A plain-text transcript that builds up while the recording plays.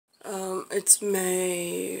It's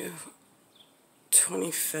May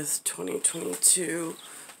 25th, 2022.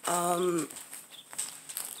 I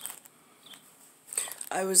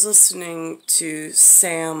was listening to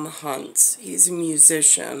Sam Hunt. He's a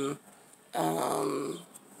musician. And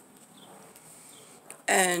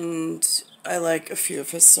I like a few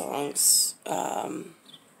of his songs. But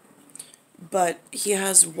he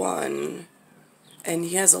has one, and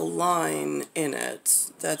he has a line in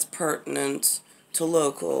it that's pertinent to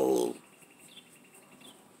local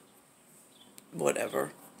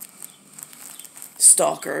whatever.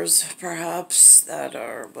 Stalkers, perhaps, that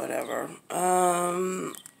are whatever.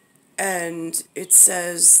 And it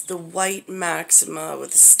says the white Maxima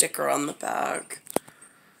with a sticker on the back.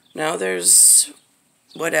 Now there's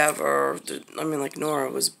whatever. I mean, like, NORA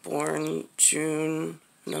was born June.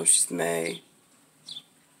 No, she's May. Is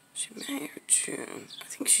she May or June? I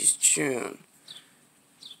think she's June.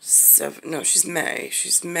 No, she's May.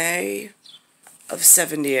 She's May of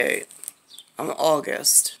 78. I'm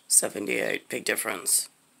August 78. Big difference.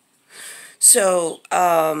 So,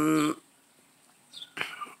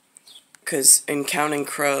 because in Counting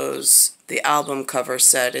Crows, the album cover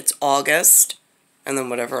said it's August, and then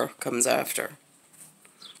whatever comes after.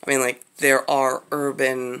 I mean, like, there are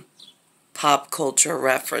urban pop culture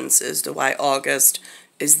references to why August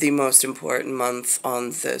is the most important month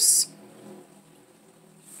on this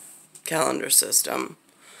calendar system.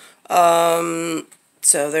 So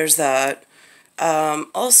there's that.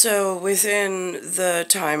 Also, within the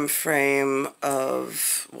time frame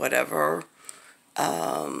of whatever,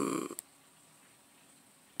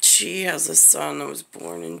 she has a son that was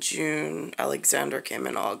born in June. Alexander came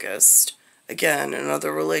in August. Again,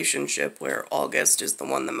 another relationship where August is the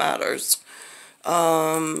one that matters.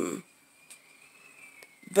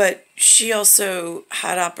 But she also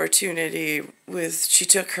had opportunity with, she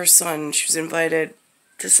took her son, she was invited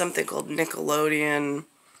to something called Nickelodeon.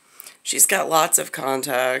 She's got lots of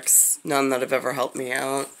contacts, none that have ever helped me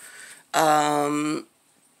out.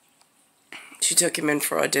 She took him in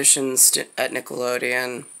for auditions at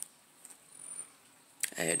Nickelodeon.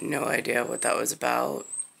 I had no idea what that was about.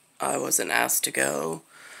 I wasn't asked to go.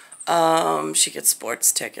 She gets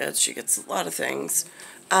sports tickets. She gets a lot of things.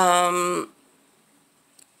 And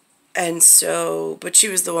so, but she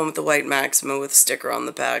was the one with the white Maxima with a sticker on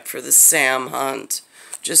the back for the Sam Hunt,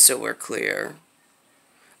 just so we're clear.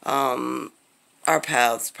 Our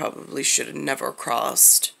paths probably should have never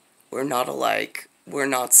crossed. We're not alike. We're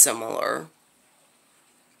not similar.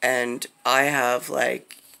 And I have,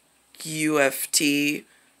 like, UFT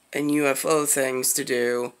and UFO things to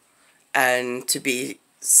do and to be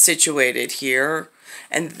situated here.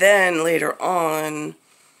 And then later on,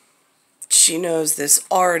 she knows this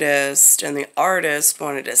artist, and the artist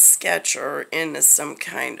wanted to sketch her into some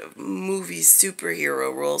kind of movie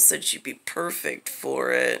superhero role, said she'd be perfect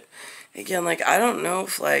for it. Again, like, I don't know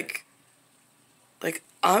if, like,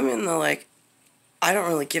 I'm in the, like, I don't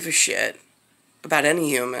really give a shit about any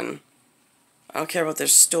human. I don't care about their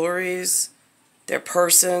stories, their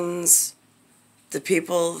persons, the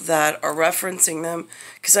people that are referencing them,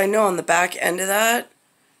 because I know on the back end of that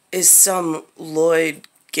is some Lloyd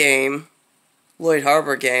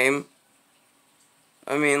Harbor game.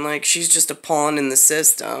 I mean, like, she's just a pawn in the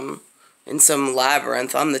system, in some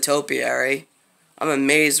labyrinth. I'm the topiary. I'm a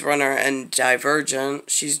maze runner and divergent.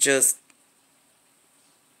 She's just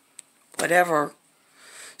whatever.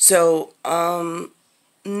 So,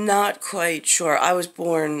 not quite sure. I was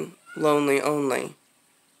born lonely only.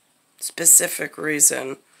 Specific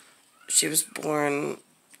reason. She was born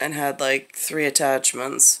and had, like, 3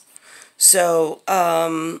 attachments. So,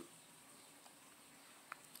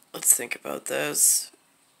 let's think about this.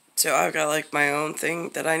 So I've got, like, my own thing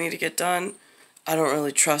that I need to get done. I don't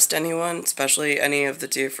really trust anyone, especially any of the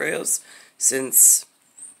Diaphragms, since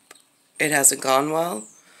it hasn't gone well.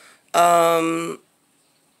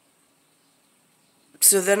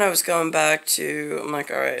 So then I was going back to, I'm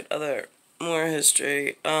like, alright, more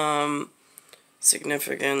history.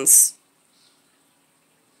 Significance.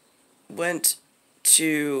 Went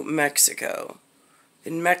to Mexico.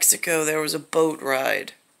 In Mexico, there was a boat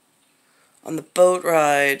ride. On the boat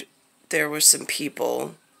ride, there were some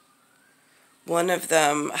people. One of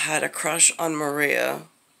them had a crush on Maria.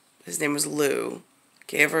 His name was Lou.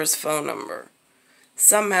 Gave her his phone number.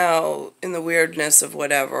 Somehow, in the weirdness of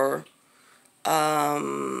whatever,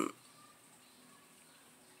 Lou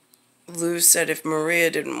said if Maria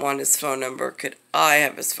didn't want his phone number, could I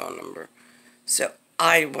have his phone number? So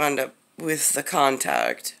I wound up with the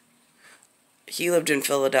contact. He lived in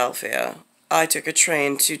Philadelphia. I took a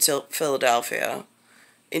train to Philadelphia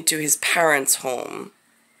into his parents' home,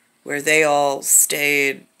 where they all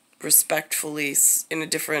stayed respectfully in a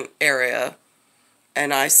different area,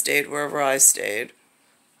 and I stayed wherever I stayed.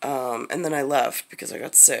 And then I left because I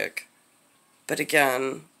got sick. But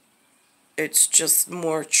again, it's just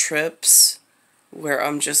more trips where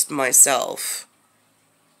I'm just myself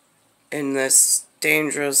in this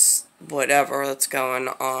dangerous whatever that's going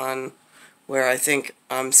on where I think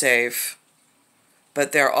I'm safe.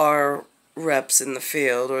 But there are reps in the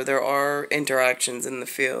field, or there are interactions in the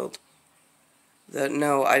field that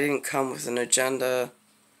no, I didn't come with an agenda.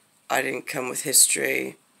 I didn't come with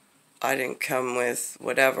history. I didn't come with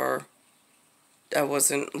whatever. I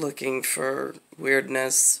wasn't looking for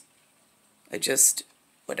weirdness. I just,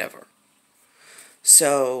 whatever.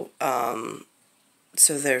 So,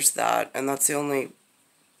 so there's that. And that's the only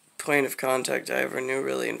point of contact I ever knew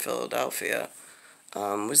really in Philadelphia,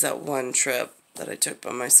 was that one trip that I took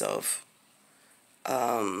by myself.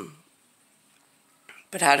 But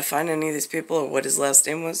how to find any of these people or what his last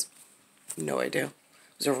name was, no idea. It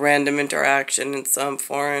was a random interaction in some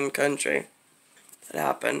foreign country that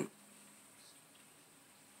happened.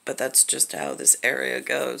 But that's just how this area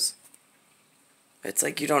goes. It's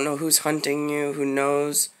like you don't know who's hunting you, who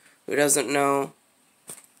knows, who doesn't know.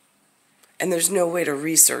 And there's no way to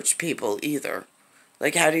research people either.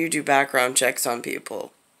 Like, how do you do background checks on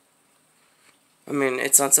people? I mean,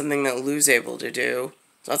 it's not something that Lou's able to do.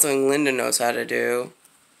 It's not something Linda knows how to do.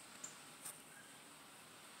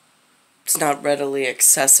 It's not readily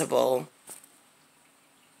accessible.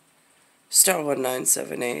 Star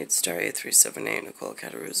 1978, Star 8378, Nicole,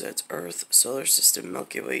 Cattaruzza, it's Earth, Solar System,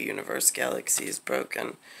 Milky Way, Universe, Galaxy is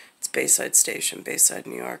broken. It's Bayside Station, Bayside,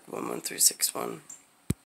 New York, 11361.